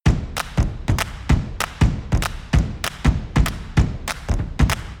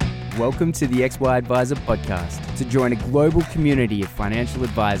Welcome to the XY Advisor podcast. To join a global community of financial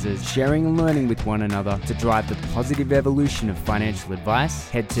advisors sharing and learning with one another to drive the positive evolution of financial advice,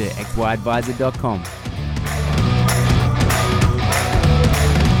 head to xyadvisor.com.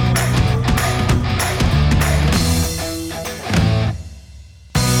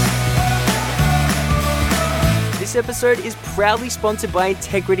 This episode is proudly sponsored by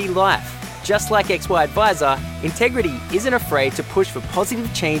Integrity Life. Just like XY Advisor, Integrity isn't afraid to push for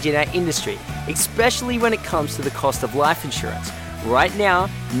positive change in our industry, especially when it comes to the cost of life insurance. Right now,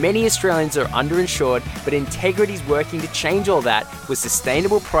 many Australians are underinsured, but Integrity is working to change all that with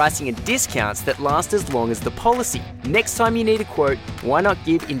sustainable pricing and discounts that last as long as the policy. Next time you need a quote, why not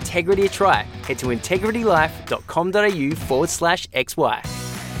give Integrity a try? Head to integritylife.com.au/XY.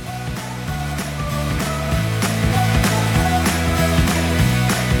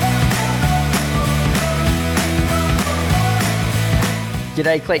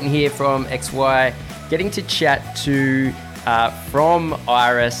 G'day, Clayton here from XY. Getting to chat to from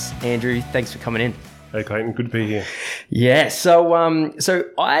Iris. Andrew, thanks for coming in. Hey Clayton, good to be here. Yeah, so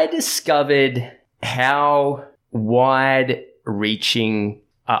I discovered how wide-reaching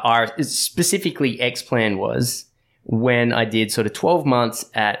Iris, specifically Xplan, was when I did sort of 12 months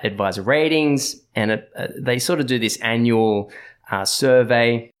at Advisor Ratings, and they sort of do this annual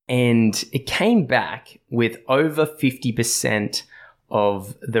survey, and it came back with over 50%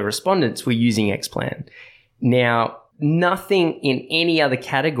 of the respondents were using Xplan. Now, nothing in any other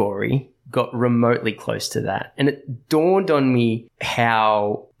category got remotely close to that. And it dawned on me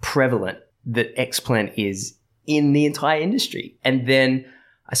how prevalent that Xplan is in the entire industry. And then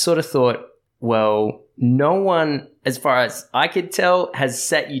I sort of thought, well, no one, as far as I could tell, has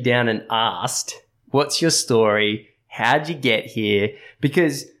sat you down and asked, what's your story? How'd you get here?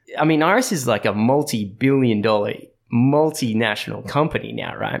 Because, I mean, Iris is like a multi-billion-dollar multinational company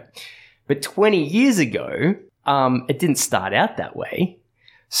now, right? But 20 years ago, it didn't start out that way.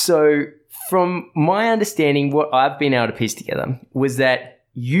 So from my understanding, what I've been able to piece together was that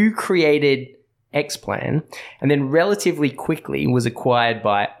you created Xplan and then relatively quickly was acquired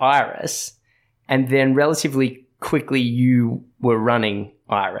by Iris, and then relatively quickly you were running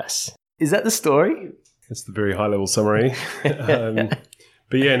Iris. Is that the story? That's the very high-level summary.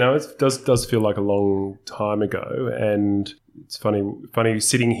 But yeah, no, it does feel like a long time ago, and it's funny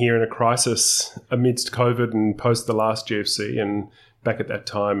sitting here in a crisis amidst COVID and post the last GFC, and back at that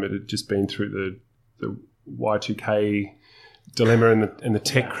time it had just been through the Y2K dilemma and the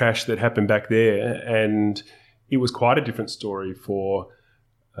tech crash that happened back there, and it was quite a different story for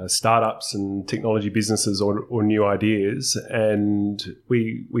startups and technology businesses or new ideas, and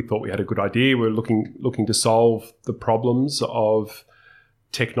we thought we had a good idea. We were looking to solve the problems of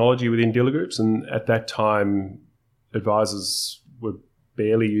technology within dealer groups, and at that time advisors were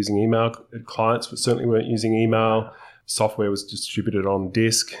barely using email. Clients certainly weren't using email. Software was distributed on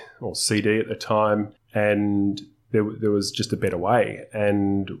disk or CD at the time, and there was just a better way,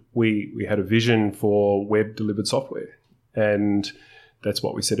 and we had a vision for web delivered software, and that's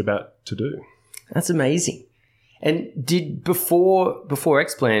what we set about to do. That's amazing. And did before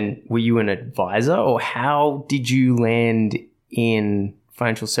Xplan, were you an advisor, or how did you land in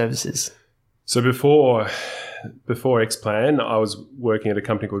financial services? So before Xplan, I was working at a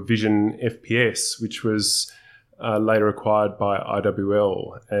company called Vision FPS, which was later acquired by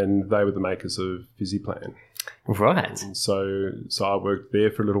IWL, and they were the makers of VisiPlan. Right. And so I worked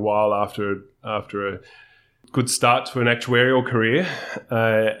there for a little while after a good start to an actuarial career,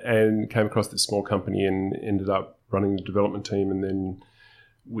 and came across this small company and ended up running the development team, and then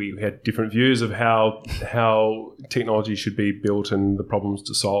we had different views of how technology should be built and the problems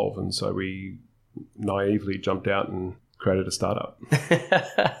to solve. And so we naively jumped out and created a startup.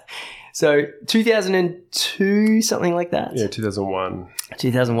 So 2002, something like that? Yeah, 2001.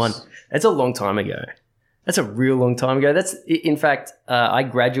 2001. That's a long time ago. That's a real long time ago. In fact, I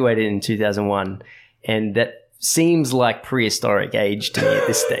graduated in 2001, and that seems like prehistoric age to me at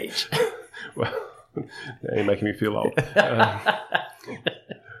this stage. Well, you're making me feel old.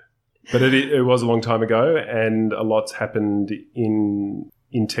 But it was a long time ago, and a lot's happened in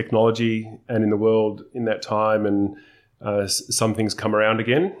technology and in the world in that time, and some things come around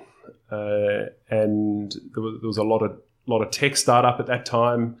again. And there was a lot of tech startup at that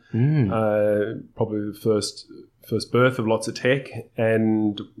time, probably the first birth of lots of tech,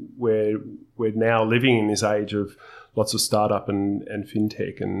 and we're now living in this age of lots of startup and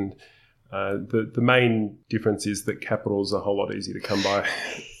fintech, and the main difference is that capital is a whole lot easier to come by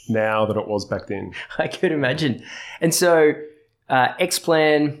now than it was back then. I could imagine. And so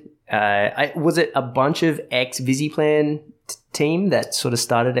Xplan, was it a bunch of ex-VisiPlan team that sort of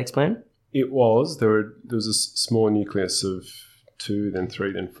started Xplan? It was. There was a small nucleus of 2, then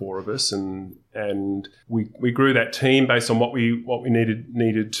 3, then 4 of us, and we grew that team based on what we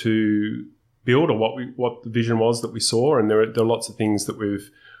needed to build, or what the vision was that we saw. And there are lots of things that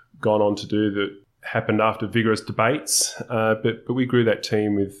we've gone on to do that happened after vigorous debates. But we grew that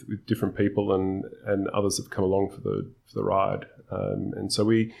team with different people, and others have come along for the ride. And so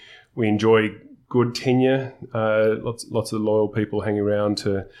we enjoy good tenure, lots of loyal people hanging around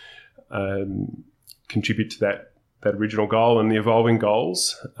to contribute to that original goal and the evolving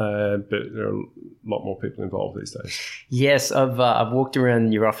goals, but there are a lot more people involved these days. Yes, I've walked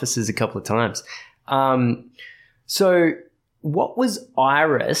around your offices a couple of times. So what was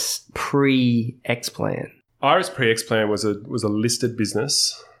Iris pre-Xplan? Iris pre-Xplan was a listed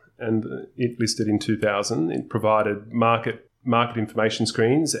business, and it listed in 2000. It provided market information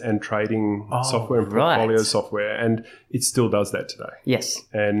screens and trading software and portfolio software, and it still does that today. Yes.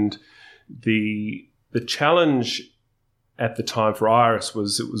 And the challenge at the time for Iris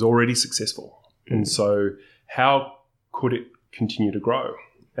was it was already successful. And so how could it continue to grow?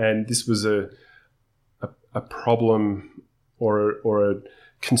 And this was a problem or a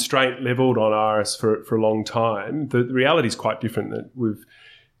constraint leveled on Iris for a long time. The reality is quite different. That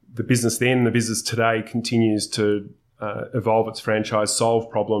the business today continues to evolve its franchise, solve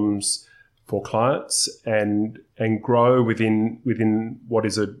problems for clients, and grow within what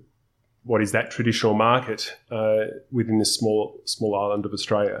is that traditional market within this small island of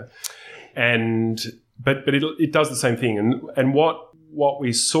Australia. But it does the same thing. And what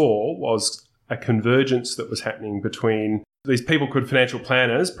we saw was a convergence that was happening between these people called financial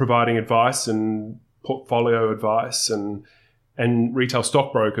planners providing advice and portfolio advice, and retail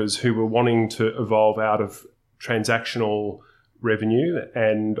stockbrokers who were wanting to evolve out of transactional revenue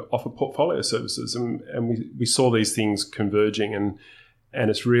and offer portfolio services. And we saw these things converging, and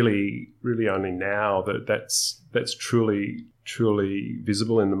it's really, really only now that's truly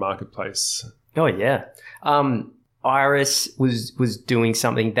visible in the marketplace. Oh, yeah. Iris was doing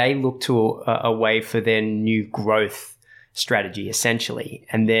something. They looked to a way for their new growth strategy, essentially.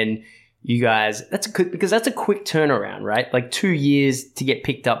 And then you guys, that's a quick turnaround, right? Like 2 years to get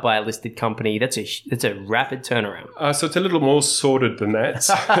picked up by a listed company. That's a rapid turnaround. So it's a little more sorted than that.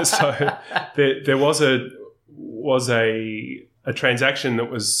 So there was a transaction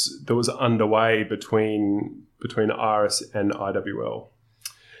that was underway between Iris and IWL,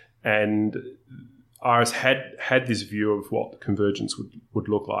 and Iris had this view of what the convergence would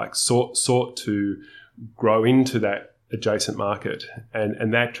look like, sought to grow into that adjacent market,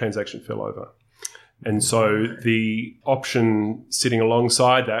 and that transaction fell over. And so the option sitting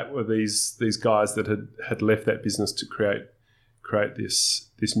alongside that were these guys that had left that business to create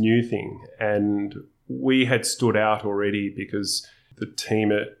this new thing. And we had stood out already because the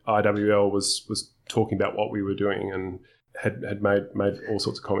team at IWL was talking about what we were doing and had made all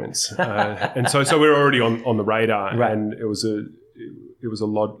sorts of comments. And so we were already on the radar, right. And it was a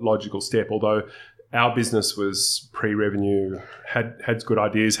logical step, although our business was pre-revenue, had good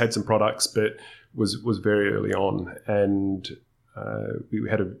ideas, had some products, but was very early on, and we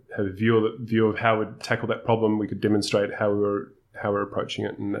had a view of how we'd tackle that problem. We could demonstrate how we're approaching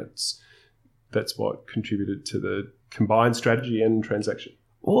it, and that's what contributed to the combined strategy and transaction.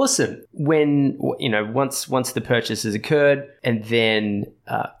 Awesome. When once the purchase has occurred, and then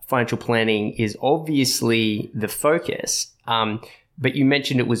financial planning is obviously the focus. But you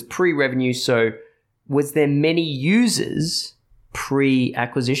mentioned it was pre-revenue, so was there many users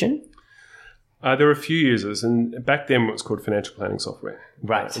pre-acquisition? There were a few users, and back then it was called financial planning software.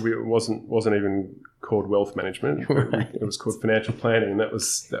 Right. It wasn't even called wealth management. Right. It was called financial planning, and that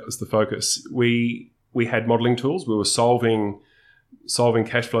was the focus. We had modelling tools. We were solving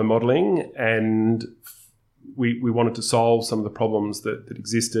cash flow modelling, and we wanted to solve some of the problems that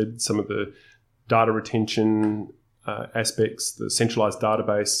existed, some of the data retention aspects, the centralized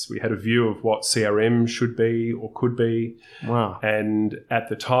database. We had a view of what CRM should be or could be. Wow. And at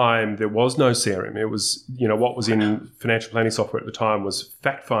the time, there was no CRM. It was, what was in financial planning software at the time was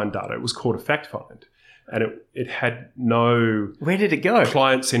fact find data. It was called a fact find. And it had no... Where did it go?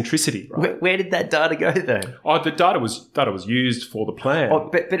 Client centricity, right? Where did that data go, though? Oh, the data was used for the plan. Oh,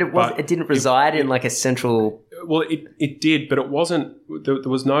 but it didn't reside in like a central... Well, it did, but it wasn't... There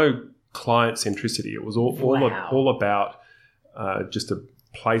was no client centricity. It was all about just a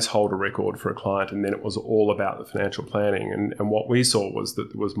placeholder record for a client, and then it was all about the financial planning. And what we saw was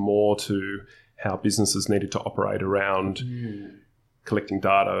that there was more to how businesses needed to operate around collecting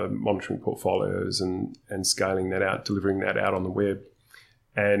data, monitoring portfolios, and scaling that out, delivering that out on the web,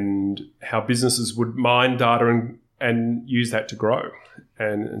 and how businesses would mine data use that to grow.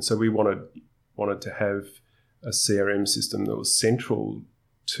 And so we wanted to have a CRM system that was central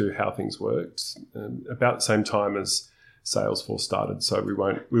to how things worked, about the same time as Salesforce started. So we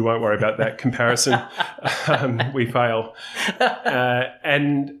won't worry about that comparison. We fail,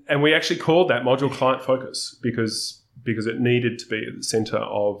 and we actually called that module Client Focus because it needed to be at the center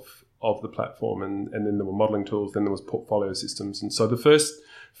of the platform. And then there were modeling tools, then there was portfolio systems. And so the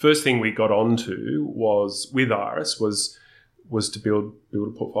first thing we got onto was with Iris was to build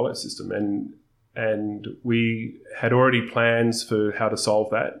a portfolio system, and we had already plans for how to solve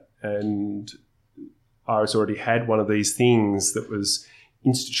that. And Iris already had one of these things that was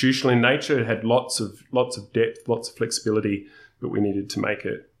institutional in nature. It had lots of depth, lots of flexibility, but we needed to make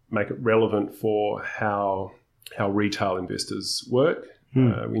it relevant for how retail investors work.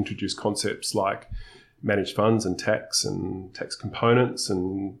 We introduced concepts like managed funds and tax components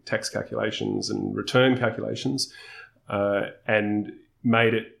and tax calculations and return calculations, and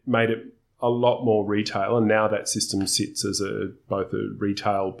made it a lot more retail. And now that system sits as both a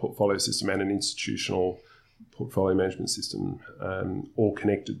retail portfolio system and an institutional portfolio management system, all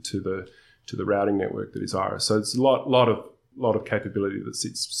connected to the routing network that is Iris. So it's a lot of capability that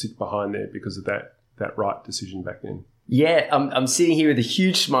sits behind there because of that right decision back then. Yeah, I'm sitting here with a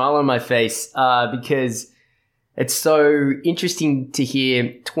huge smile on my face because it's so interesting to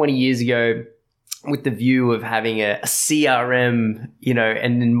hear 20 years ago with the view of having a CRM,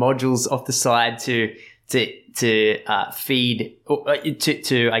 and then modules off the side to feed or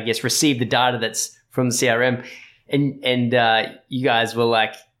to I guess receive the data that's from the CRM, and you guys were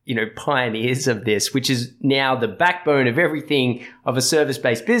like pioneers of this, which is now the backbone of everything of a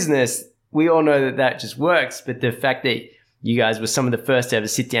service-based business. We all know that just works, but the fact that you guys were some of the first to ever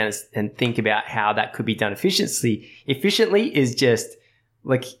sit down and think about how that could be done efficiently is just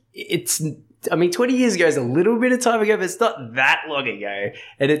like, 20 years ago is a little bit of time ago, but it's not that long ago.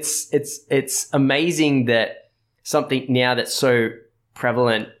 And it's amazing that something now that's so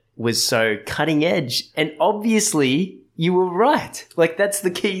prevalent was so cutting edge. And obviously you were right. Like, that's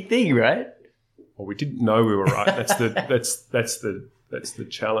the key thing, right? Well, we didn't know we were right. That's the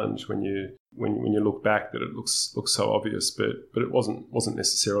challenge when you look back, that it looks so obvious, but it wasn't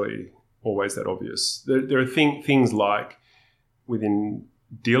necessarily always that obvious. There are things like within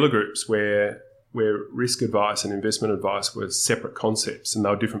dealer groups where risk advice and investment advice were separate concepts and they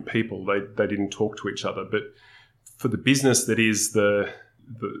were different people. They didn't talk to each other. But for the business that is the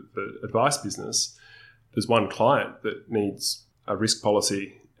advice business, there's one client that needs a risk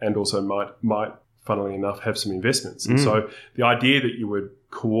policy and also might funnily enough have some investments. And so the idea that you would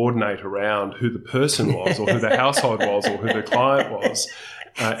coordinate around who the person was or who the household was or who the client was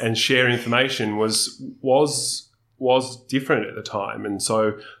and share information was different at the time. And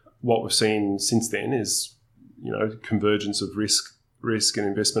so what we've seen since then is, convergence of risk and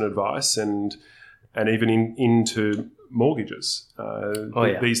investment advice and even into mortgages.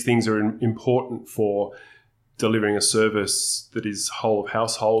 These things are important for delivering a service that is whole of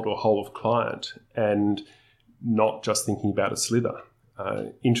household or whole of client and not just thinking about a slither.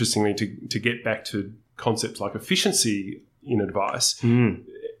 Interestingly, to get back to concepts like efficiency in advice,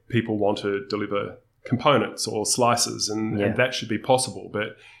 people want to deliver components or slices and that should be possible,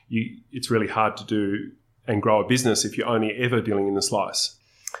 but it's really hard to do and grow a business if you're only ever dealing in the slice.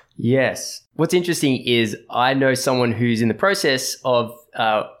 Yes. What's interesting is I know someone who's in the process of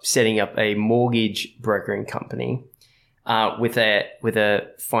setting up a mortgage brokering company with a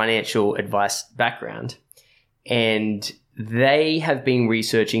financial advice background, and they have been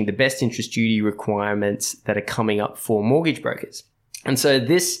researching the best interest duty requirements that are coming up for mortgage brokers. And so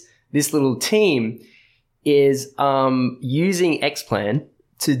this little team is using Xplan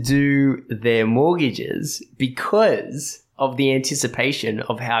to do their mortgages because of the anticipation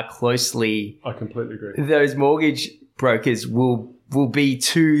of how closely I completely agree. Those mortgage brokers will be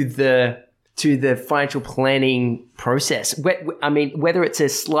to the financial planning process. Whether it's a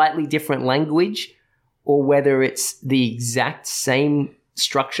slightly different language or whether it's the exact same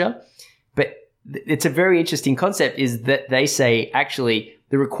structure, but it's a very interesting concept is that they say actually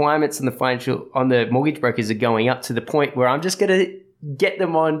the requirements on the mortgage brokers are going up to the point where I'm just going to get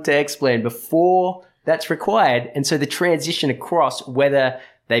them on to Xplan before that's required. And so the transition across, whether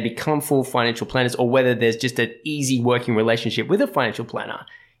they become full financial planners or whether there's just an easy working relationship with a financial planner,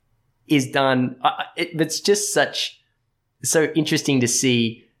 is done. It's just so interesting to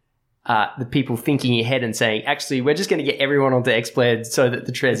see the people thinking ahead and saying, actually, we're just going to get everyone onto Xplan so that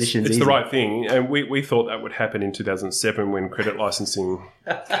the transition's It's easy. the right thing. And we thought that would happen in 2007 when credit licensing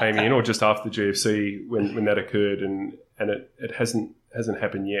came in, or just after the GFC when that occurred, and it hasn't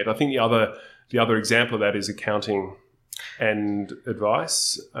happened yet. I think the other example of that is accounting and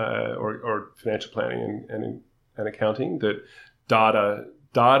advice, or financial planning and accounting, that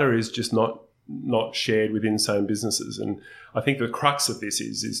data is just not shared within same businesses. And I think the crux of this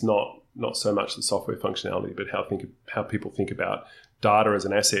is not so much the software functionality, but how people think about data as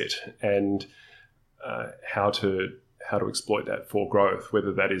an asset, and how to exploit that for growth,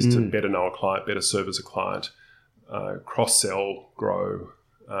 whether that is to better know a client, better service a client, cross-sell, grow,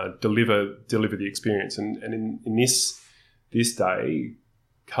 deliver the experience. And in this day,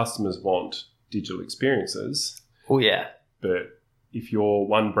 customers want digital experiences. Oh, yeah. But if you're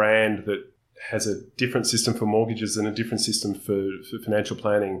one brand that has a different system for mortgages and a different system for financial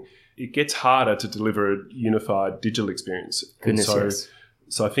planning, it gets harder to deliver a unified digital experience. Goodness, yes.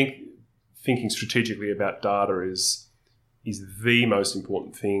 So I think thinking strategically about data is the most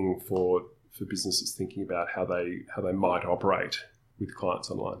important thing for businesses thinking about how they might operate with clients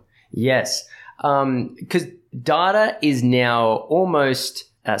online. Yes, because data is now almost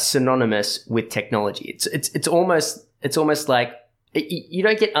synonymous with technology. It's almost like you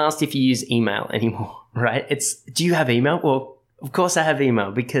don't get asked if you use email anymore, right? Do you have email? Well, of course I have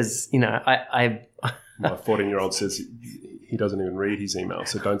email because, I My 14-year-old says he doesn't even read his email,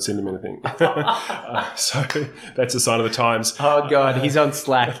 so don't send him anything. So that's a sign of the times. Oh, God, he's on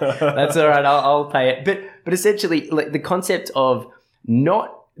Slack. That's all right. I'll pay it. But essentially, like, the concept of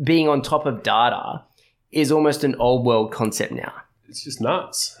not being on top of data is almost an old world concept now. It's just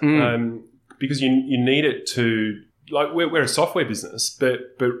nuts. Because you need it to... Like, we're a software business, but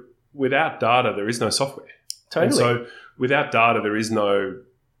without data, there is no software. Totally. And so without data, there is no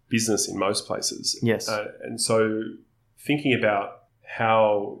business in most places. Yes. And so thinking about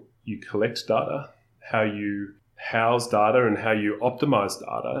how you collect data, how you house data, and how you optimize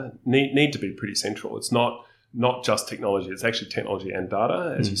data need to be pretty central. It's not just technology. It's actually technology and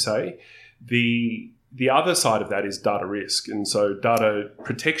data, as you say. The other side of that is data risk. And so data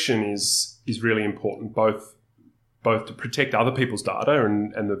protection is really important, both to protect other people's data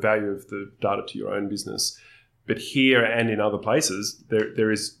and the value of the data to your own business. But here and in other places,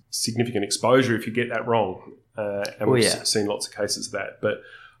 there is significant exposure if you get that wrong. And we've seen lots of cases of that. But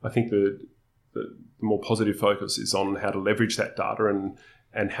I think the more positive focus is on how to leverage that data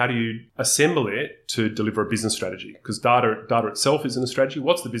and how do you assemble it to deliver a business strategy. Because data itself isn't a strategy.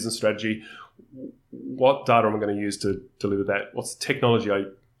 What's the business strategy? What data am I going to use to deliver that? What's the technology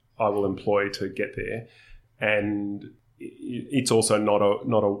I will employ to get there? And it's also not a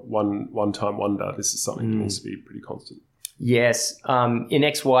one-time wonder. This is something that needs to be pretty constant. Yes. In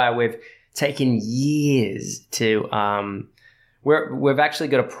XY, we've taken years to we've actually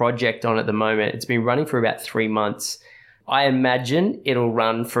got a project on at the moment. It's been running for about 3 months. I imagine it'll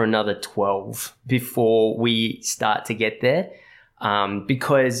run for another 12 before we start to get there,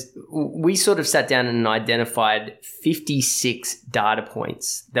 because we sort of sat down and identified 56 data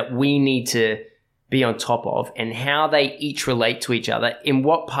points that we need to be on top of and how they each relate to each other, in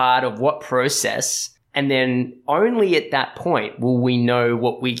what part of what process. And then only at that point will we know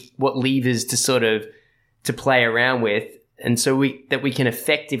what levers to sort of to play around with. And so we can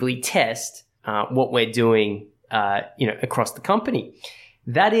effectively test what we're doing, across the company.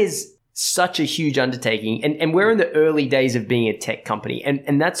 That is such a huge undertaking. And we're in the early days of being a tech company.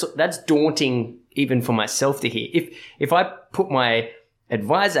 And that's daunting even for myself to hear. If I put my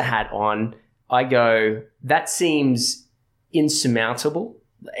advisor hat on, I go, that seems insurmountable.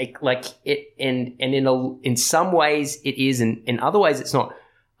 Like it, and in some ways it is, and in other ways it's not.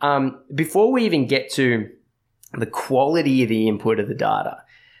 Before we even get to the quality of the input of the data,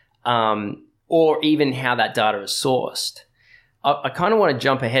 or even how that data is sourced, I kind of want to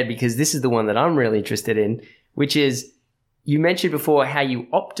jump ahead because this is the one that I'm really interested in, which is, you mentioned before how you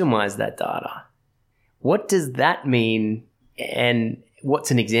optimize that data. What does that mean, and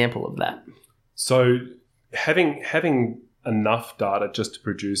what's an example of that? So having enough data just to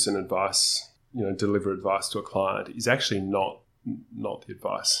produce an advice, deliver advice to a client is actually not the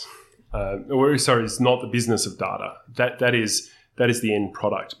advice. It's not the business of data. That is the end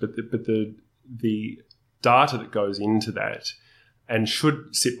product. But the data that goes into that and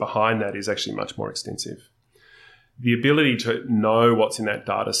should sit behind that is actually much more extensive. The ability to know what's in that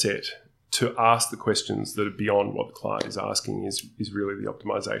data set, to ask the questions that are beyond what the client is asking is really the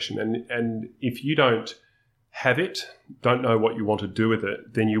optimization. And if you don't have it, don't know what you want to do with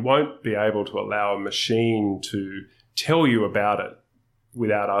it, then you won't be able to allow a machine to tell you about it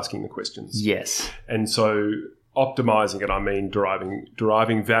without asking the questions. Yes. And so optimizing it, I mean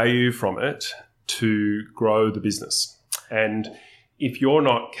deriving value from it to grow the business. And if you're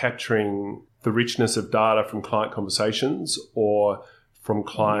not capturing the richness of data from client conversations or from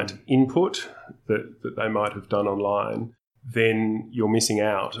client input that they might have done online, then you're missing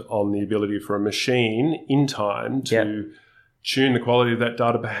out on the ability for a machine in time to tune the quality of that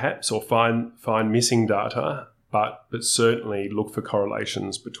data perhaps, or find missing data, but certainly look for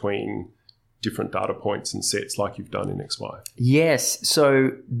correlations between different data points and sets like you've done in XY. Yes.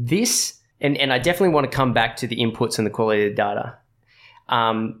 So this, and I definitely want to come back to the inputs and the quality of the data.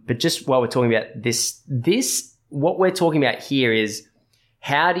 But just while we're talking about this, what we're talking about here is,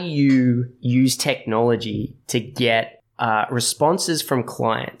 how do you use technology to get responses from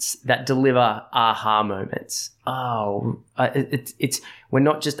clients that deliver aha moments? We're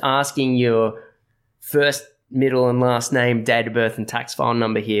not just asking your first, middle, and last name, date of birth, and tax file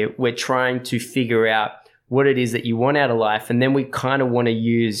number here. We're trying to figure out what it is that you want out of life, and then we kind of want to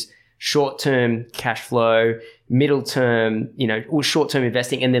use short-term cash flow, middle-term, or short-term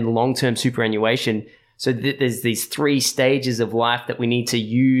investing, and then long-term superannuation. So there's these 3 stages of life that we need to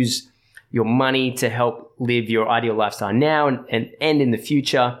use your money to help live your ideal lifestyle now and in the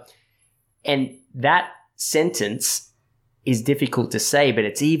future. And that sentence is difficult to say, but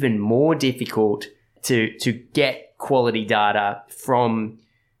it's even more difficult to get quality data from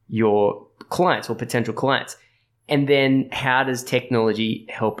your clients or potential clients. And then how does technology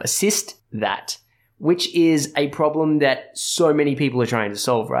help assist that, which is a problem that so many people are trying to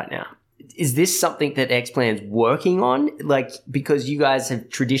solve right now. Is this something that Xplan's working on? Because you guys have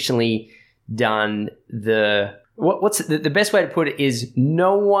traditionally done what's the best way to put it is,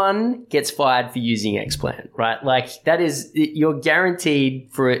 no one gets fired for using Xplan, right? That is, you're guaranteed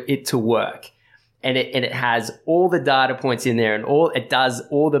for it to work. And it has all the data points in there, and it does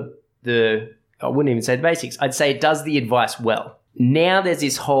all the I wouldn't even say the basics. I'd say it does the advice well. Now there's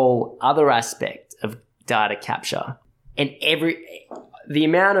this whole other aspect of data capture, and the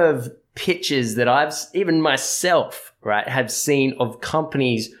amount of pitches that I've, even myself, right, have seen of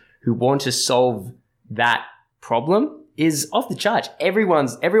companies who want to solve that problem is off the charts.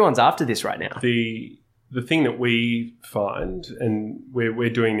 Everyone's after this right now. The thing that we find, and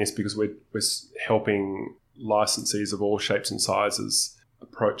we're doing this because we're helping licensees of all shapes and sizes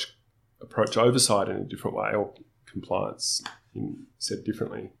approach oversight in a different way, or compliance, said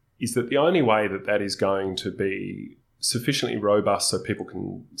differently, is that the only way that is going to be sufficiently robust so people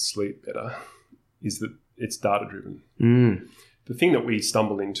can sleep better is that it's data-driven. The thing that we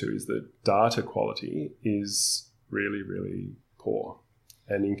stumble into is that data quality is really, really poor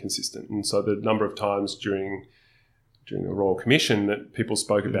and inconsistent. And so the number of times during the Royal Commission that people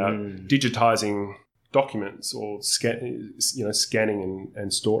spoke about digitising documents or scanning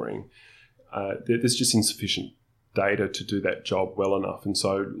and storing, there's just insufficient data to do that job well enough. And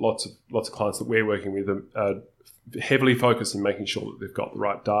so lots of clients that we're working with are heavily focused in making sure that they've got the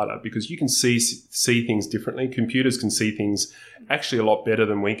right data, because you can see things differently. Computers can see things actually a lot better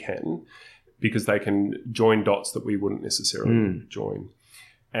than we can, because they can join dots that we wouldn't necessarily join.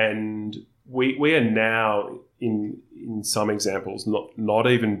 And we are now in some examples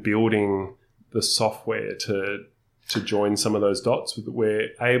not even building the software to join some of those dots. We're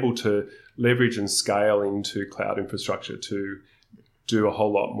able to leverage and scale into cloud infrastructure to do a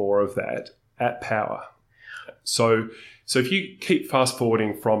whole lot more of that at power. So if you keep fast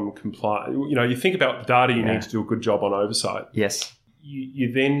forwarding from compliance, you think about the data you need to do a good job on oversight. Yes.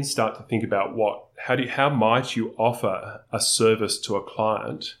 You then start to think about how might you offer a service to a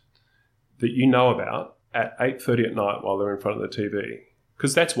client that you know about at 8:30 at night while they're in front of the TV,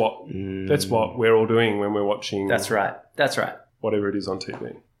 because that's what we're all doing when we're watching. That's right. Whatever it is on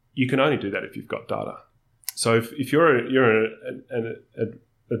TV. You can only do that if you've got data. So if you're an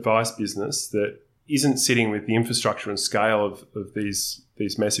advice business that isn't sitting with the infrastructure and scale of these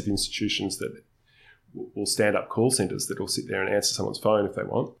massive institutions that will stand up call centres that will sit there and answer someone's phone if they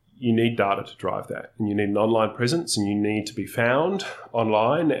want, you need data to drive that. And you need an online presence, and you need to be found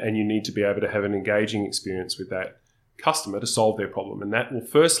online, and you need to be able to have an engaging experience with that customer to solve their problem. And that will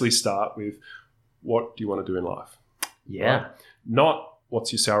firstly start with, what do you want to do in life? Yeah. Right? Not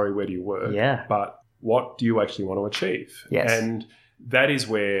what's your salary, where do you work? Yeah. But what do you actually want to achieve? Yes. And that is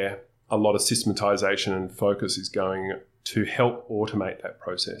where a lot of systematization and focus is going to help automate that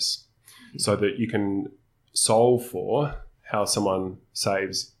process, so that you can solve for how someone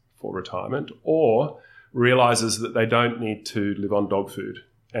saves for retirement, or realizes that they don't need to live on dog food,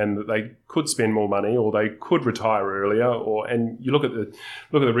 and that they could spend more money, or they could retire earlier. And you look at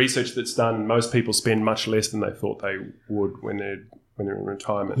the research that's done. Most people spend much less than they thought they would when when they're in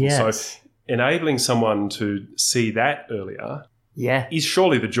retirement. Yes. So enabling someone to see that earlier is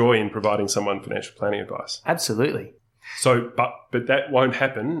surely the joy in providing someone financial planning advice. Absolutely. So, but that won't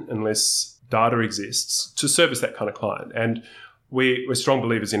happen unless data exists to service that kind of client. And we're strong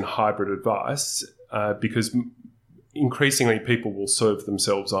believers in hybrid advice because increasingly people will serve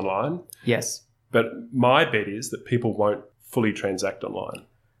themselves online. Yes. But my bet is that people won't fully transact online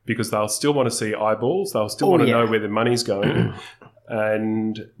because they'll still want to see eyeballs. They'll still want to know where their money's going.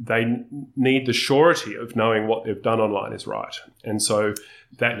 And they need the surety of knowing what they've done online is right. And so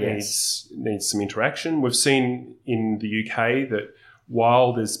that needs some interaction. We've seen in the UK that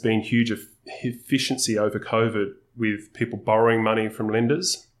while there's been huge efficiency over COVID with people borrowing money from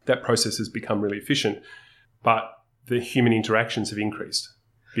lenders, that process has become really efficient. But the human interactions have increased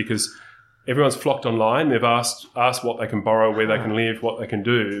because everyone's flocked online. They've asked what they can borrow, where they can live, what they can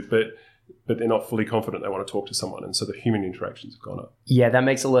do, but they're not fully confident they want to talk to someone. And so the human interactions have gone up. Yeah, that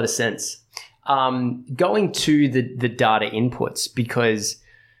makes a lot of sense. Going to the data inputs because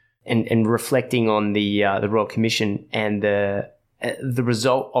and reflecting on the Royal Commission and the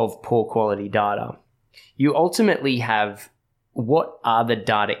result of poor quality data, you ultimately have what are the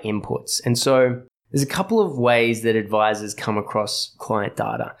data inputs. And so there's a couple of ways that advisors come across client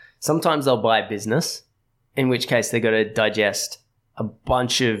data. Sometimes they'll buy a business, in which case they've got to digest a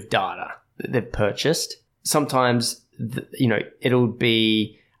bunch of data that they've purchased. Sometimes, it'll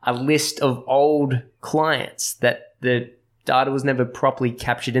be a list of old clients that the data was never properly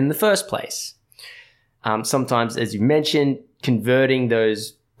captured in the first place. Sometimes, as you mentioned, converting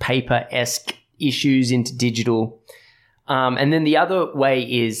those paper-esque issues into digital. And then the other way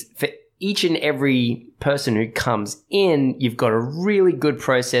is for each and every person who comes in, you've got a really good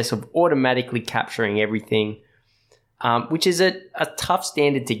process of automatically capturing everything, which is a tough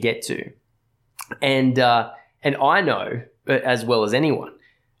standard to get to. And I know, as well as anyone,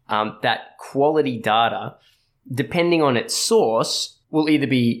 that quality data, depending on its source, will either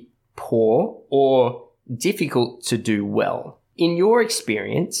be poor or difficult to do well. In your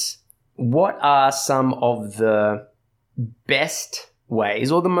experience, what are some of the best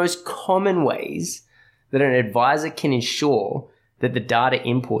ways or the most common ways that an advisor can ensure that the data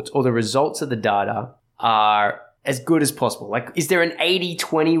inputs or the results of the data are as good as possible? Like, is there an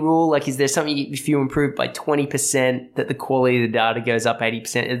 80-20 rule? Like, is there something if you improve by 20% that the quality of the data goes up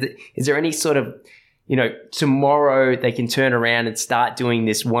 80%? Is there any sort of, tomorrow they can turn around and start doing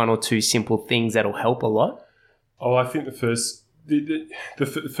this one or two simple things that'll help a lot? Oh, I think the first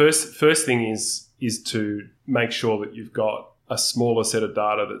thing is to make sure that you've got a smaller set of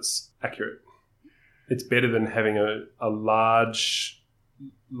data that's accurate. It's better than having a large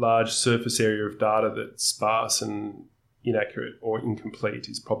surface area of data that's sparse and inaccurate or incomplete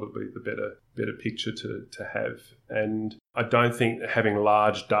is probably the better picture to have. And I don't think having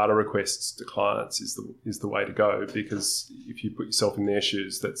large data requests to clients is the way to go, because if you put yourself in their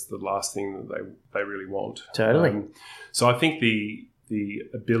shoes, that's the last thing that they really want. Totally. So I think the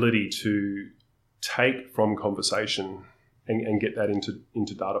ability to take from conversation and get that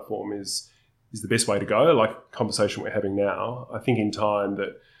into data form is the best way to go, like conversation we're having now. I think in time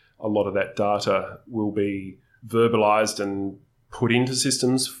that a lot of that data will be verbalized and put into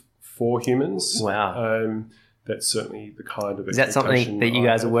systems for humans. Wow. That's certainly the kind of Is that something that you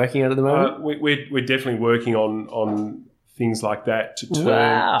guys are working on at the moment? We're definitely working on things like that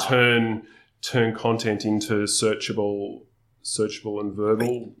to turn content into searchable and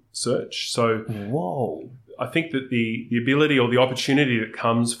verbal search. So whoa. I think that the ability or the opportunity that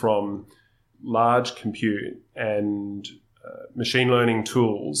comes from large compute and machine learning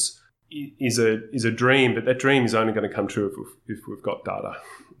tools is a dream, but that dream is only going to come true if we've got data,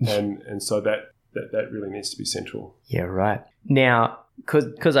 and so that really needs to be central. Yeah, right. Now,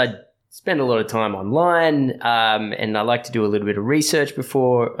 because I spend a lot of time online, and I like to do a little bit of research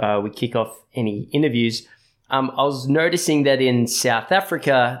before we kick off any interviews. I was noticing that in South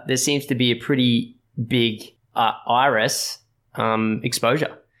Africa there seems to be a pretty big iris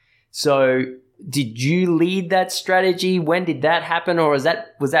exposure. So did you lead that strategy? When did that happen? Or was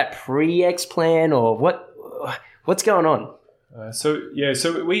that pre-X plan, or what's going on? So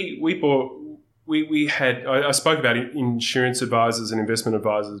we had, I spoke about insurance advisors and investment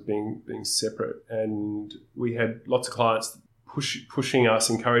advisors being separate, and we had lots of clients pushing us,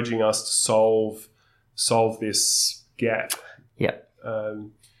 encouraging us to solve this gap. Yep.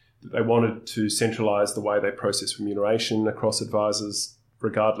 They wanted to centralise the way they process remuneration across advisors,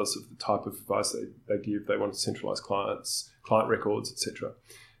 regardless of the type of advice they give. They want to centralise client records, etc.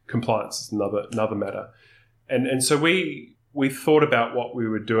 Compliance is another matter. And so we thought about what we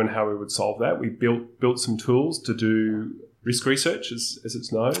would do and how we would solve that. We built some tools to do risk research, as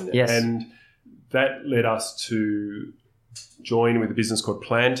it's known. Yes. And that led us to join with a business called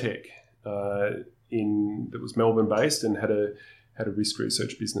Plantech that was Melbourne-based and had a risk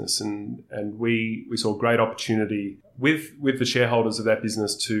research business. And we saw great opportunity with the shareholders of that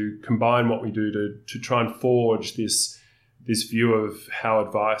business to combine what we do to try and forge this view of how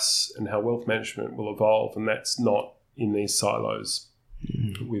advice and how wealth management will evolve. And that's not in these silos,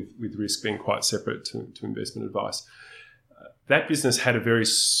 with risk being quite separate to investment advice. That business had a very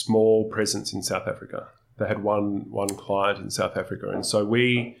small presence in South Africa. They had one client in South Africa, and so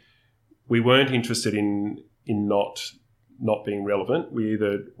we weren't interested in not being relevant. We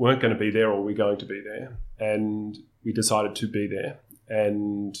either weren't going to be there or we're going to be there, and we decided to be there.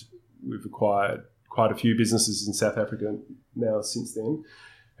 And we've acquired quite a few businesses in South Africa now since then.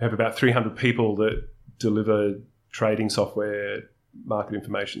 We have about 300 people that deliver trading software, market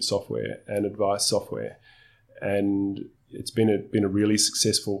information software, and advice software, and it's been a really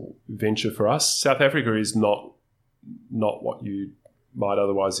successful venture for us. South Africa is not what you might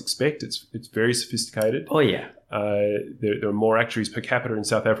otherwise expect. It's very sophisticated. Oh yeah. There are more actuaries per capita in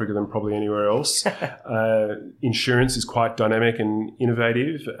South Africa than probably anywhere else. Insurance is quite dynamic and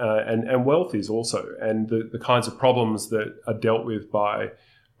innovative, and wealth is also. And the kinds of problems that are dealt with by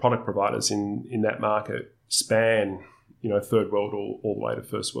product providers in that market span, third world all the way to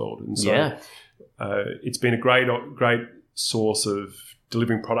first world. And so it's been a great source of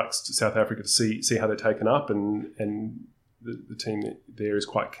delivering products to South Africa to see how they're taken up, and the team there is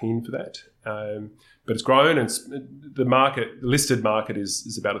quite keen for that. But it's grown, and the listed market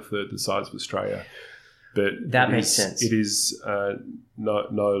is about a third the size of Australia. But that makes sense. It is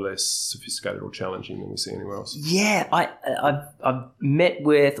no less sophisticated or challenging than we see anywhere else. Yeah, I've met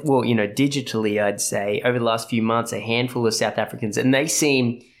with, digitally, I'd say, over the last few months, a handful of South Africans, and they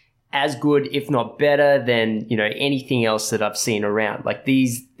seem as good, if not better, than anything else that I've seen around. Like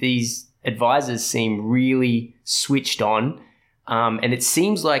these advisors seem really switched on, and it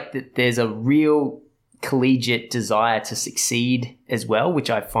seems like that there's a real collegiate desire to succeed as well, which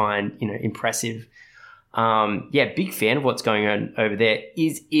I find impressive. Big fan of what's going on over there.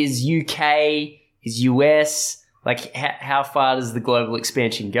 Is UK, is US, like how far does the global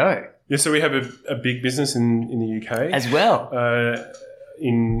expansion go? Yeah, so we have a big business in the UK as well.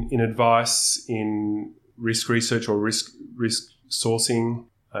 In advice, in risk research or risk sourcing,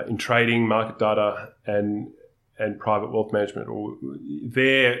 in trading, market data, and private wealth management. Or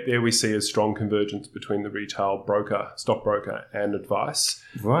there we see a strong convergence between the retail stockbroker, and advice.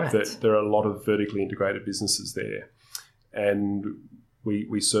 Right. That there are a lot of vertically integrated businesses there, and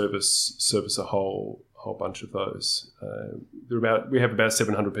we service a whole bunch of those. We have about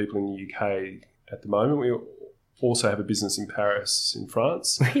 700 people in the UK at the moment. We also have a business in Paris, in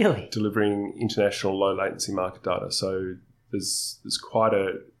France, really delivering international low latency market data. So there's quite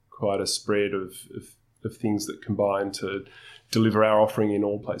a spread of things that combine to deliver our offering in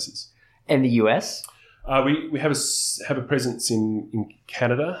all places. And the US? We have a presence in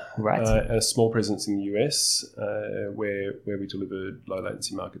Canada, right, and a small presence in the US, where we deliver low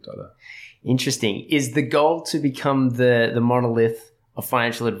latency market data. Interesting. Is the goal to become the monolith of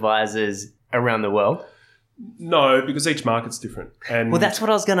financial advisors around the world? No, because each market's different. And well, that's what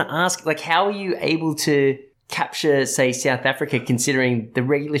I was going to ask. Like, how are you able to capture, say, South Africa, considering the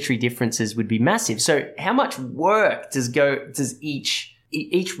regulatory differences would be massive? So how much work does each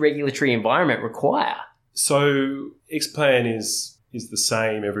regulatory environment require? So Xplan is the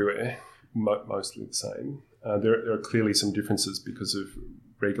same everywhere, mostly the same. There are clearly some differences because of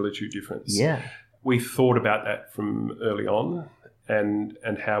regulatory difference. Yeah. We thought about that from early on, and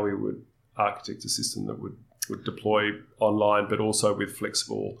how we would architect a system that would deploy online, but also with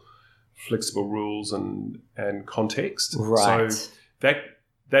flexible rules and context. Right. So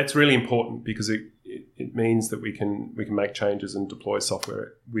that's really important, because it means that we can make changes and deploy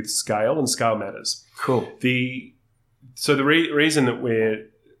software with scale, and scale matters. Cool. So the reason that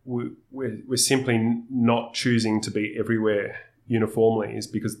we're simply not choosing to be everywhere uniformly is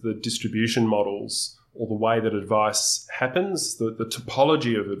because the distribution models, or the way that advice happens, the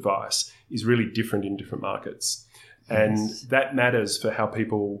topology of advice is really different in different markets. And that matters for how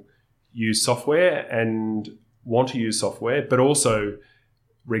people use software and want to use software, but also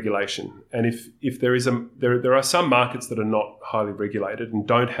regulation. And if there are some markets that are not highly regulated and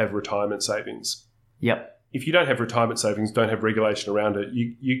don't have retirement savings. Yep. If you don't have retirement savings, don't have regulation around it,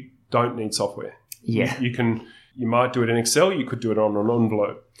 you don't need software. Yeah. You might do it in Excel, you could do it on an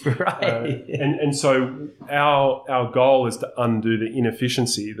envelope. Right. And so our goal is to undo the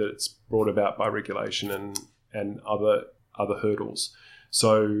inefficiency that's brought about by regulation and other hurdles.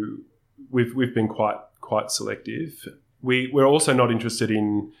 So we've been quite selective. we're also not interested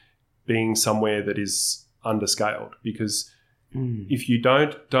in being somewhere that is underscaled, because if you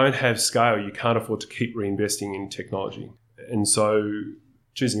don't have scale, you can't afford to keep reinvesting in technology. And so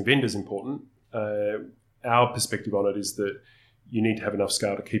choosing a vendor is important. Our perspective on it is that you need to have enough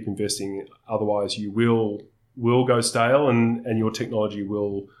scale to keep investing. Otherwise, you will go stale, and your technology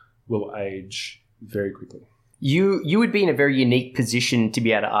will age very quickly. You would be in a very unique position to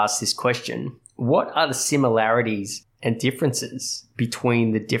be able to ask this question. What are the similarities and differences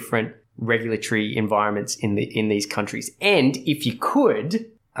between the different regulatory environments in these countries? And if you could,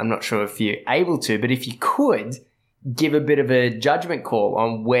 I'm not sure if you're able to, but if you could give a bit of a judgment call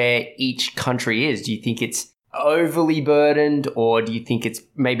on where each country is, do you think it's overly burdened, or do you think it's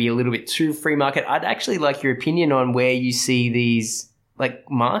maybe a little bit too free market? I'd actually like your opinion on where you see these like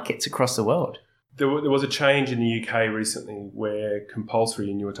markets across the world. There was a change in the UK recently where compulsory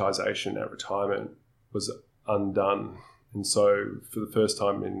annuitisation at retirement was undone. And so for the first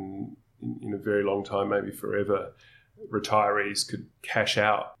time in a very long time, maybe forever, retirees could cash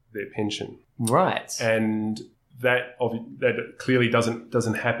out their pension. Right. And that clearly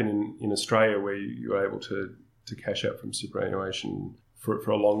doesn't happen in Australia, where you're able to cash out from superannuation for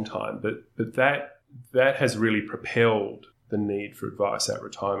a long time. But that has really propelled the need for advice at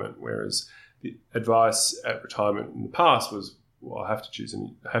retirement, whereas the advice at retirement in the past was, well, I have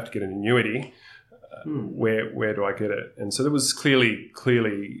to get an annuity. Where do I get it? And so there was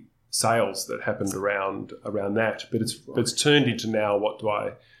clearly sales that happened around that, but it's turned into now, what do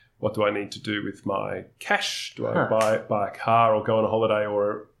I need to do with my cash? Do I buy a car or go on a holiday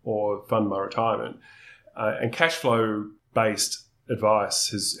or fund my retirement? And cash flow based advice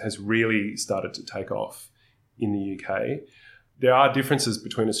has really started to take off in the UK. There are differences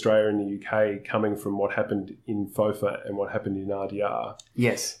between Australia and the UK coming from what happened in FOFA and what happened in RDR.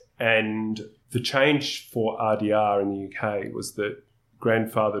 Yes. And the change for RDR in the UK was that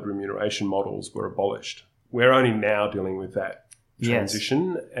grandfathered remuneration models were abolished. We're only now dealing with that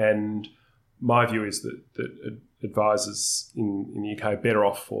transition. Yes. And my view is that advisors in the UK are better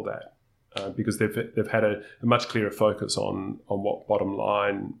off for that because they've had a much clearer focus on what bottom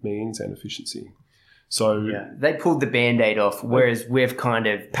line means and efficiency. So they pulled the Band-Aid off, whereas we've kind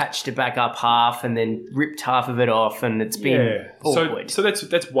of patched it back up half and then ripped half of it off, and it's been awkward. So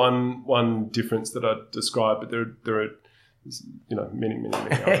that's one difference that I'd describe, but there are many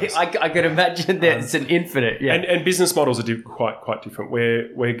others. I could imagine that it's an infinite. Yeah, and business models are quite different.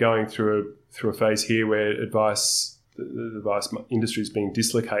 We're going through a phase here where the advice industry is being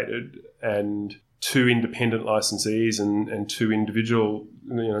dislocated, and two independent licensees and two individual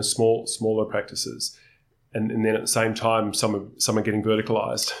smaller practices. And then at the same time, some are getting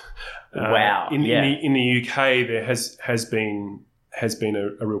verticalized. Wow! In the UK, there has been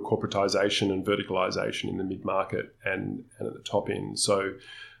a real corporatization and verticalization in the mid market and at the top end. So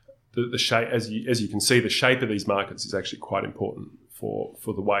the shape, as you can see, the shape of these markets is actually quite important for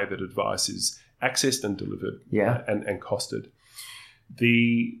the way that advice is accessed and delivered and costed.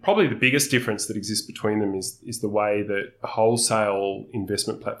 Probably the biggest difference that exists between them is the way that wholesale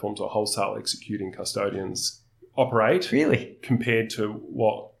investment platforms or wholesale executing custodians operate. Really? Compared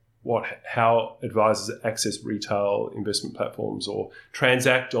to how advisors access retail investment platforms or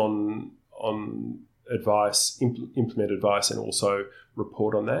transact on advice, implement advice, and also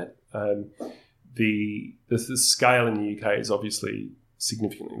report on that. The scale in the UK is obviously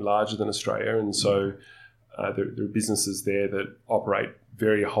significantly larger than Australia, and so there are businesses there that operate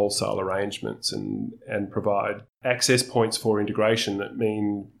very wholesale arrangements and provide access points for integration that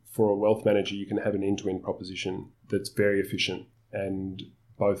mean for a wealth manager you can have an end-to-end proposition that's very efficient, and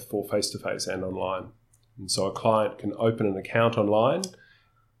both for face-to-face and online. And so a client can open an account online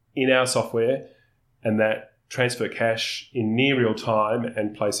in our software and that transfer cash in near real time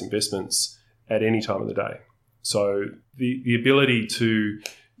and place investments at any time of the day. So the ability to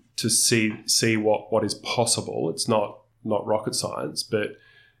see what is possible. It's not rocket science, but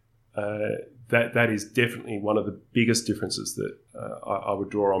that is definitely one of the biggest differences that I would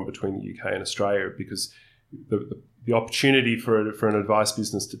draw on between the UK and Australia, because the opportunity for an advice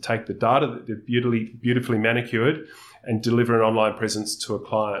business to take the data that they've beautifully manicured and deliver an online presence to a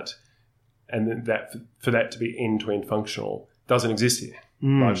client, and then for that to be end-to-end functional doesn't exist here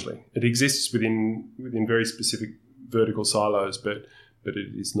largely. It exists within very specific vertical silos, but it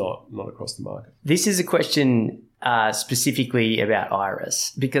is not across the market. This is a question specifically about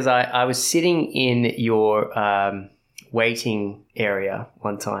Iris, because I was sitting in your waiting area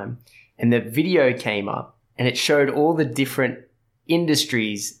one time, and the video came up and it showed all the different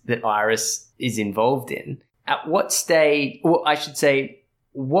industries that Iris is involved in. At what stage, or I should say,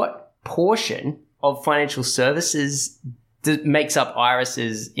 what portion of financial services makes up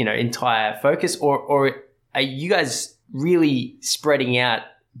Iris's, entire focus, or are you guys really spreading out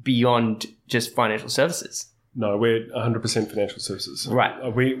beyond just financial services? No, we're 100% financial services.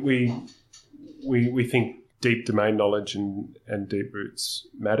 Right. We think deep domain knowledge and deep roots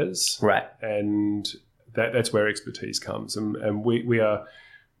matters. Right. And that's where expertise comes. And we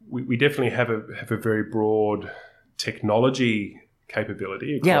definitely have a very broad technology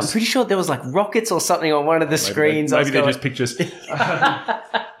capability. Yeah, I'm pretty sure there was like rockets or something on one of the screens. Maybe they're just pictures.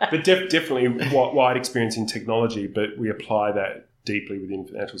 But definitely wide experience in technology, but we apply that deeply within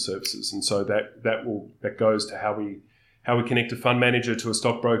financial services. And so that goes to how we connect a fund manager to a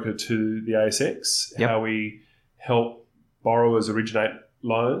stockbroker to the ASX, Yep. how we help borrowers originate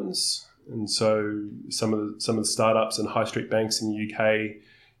loans. And so some of the startups and high street banks in the UK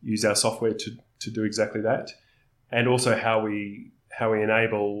use our software to do exactly that. And also how we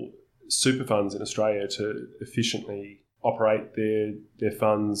enable super funds in Australia to efficiently operate their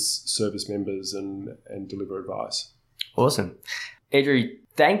funds, service members, and deliver advice. Awesome. Andrew,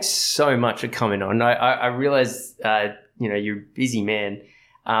 thanks so much for coming on. I realize, you're a busy man.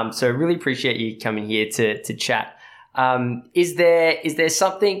 So I really appreciate you coming here to chat. Is there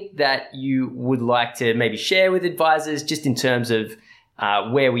something that you would like to maybe share with advisors just in terms of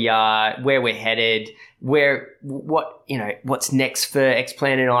where we are, where we're headed, what's next for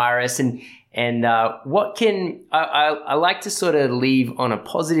Xplan and Iris, and what can I like to sort of leave on a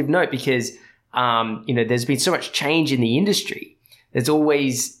positive note, because there's been so much change in the industry. It's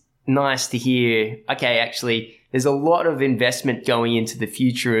always nice to hear, okay, actually, there's a lot of investment going into the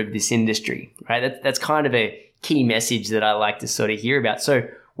future of this industry, right? That's kind of a key message that I like to sort of hear about. So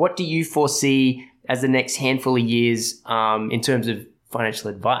what do you foresee as the next handful of years in terms of financial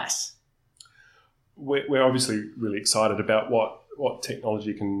advice? We're obviously really excited about what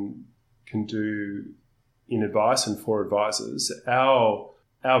technology can do in advice and for advisors. Our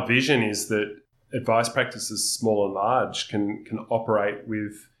vision is that advice practices, small and large, can operate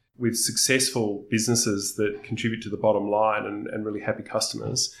with successful businesses that contribute to the bottom line and really happy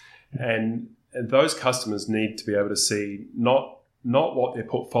customers. And those customers need to be able to see not what their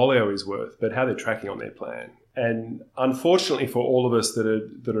portfolio is worth, but how they're tracking on their plan. And unfortunately for all of us that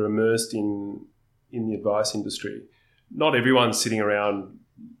are immersed in the advice industry, not everyone's sitting around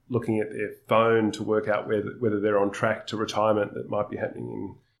looking at their phone to work out whether they're on track to retirement that might be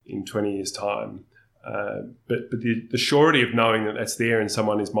happening in 20 years' time. But the surety of knowing that that's there and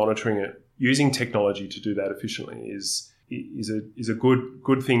someone is monitoring it, using technology to do that efficiently is a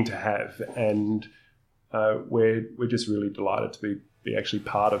good thing to have. And we're just really delighted to be actually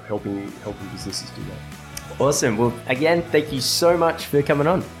part of helping businesses do that. Awesome. Well, again, thank you so much for coming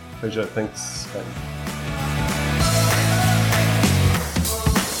on. Pleasure. Thanks, Katie.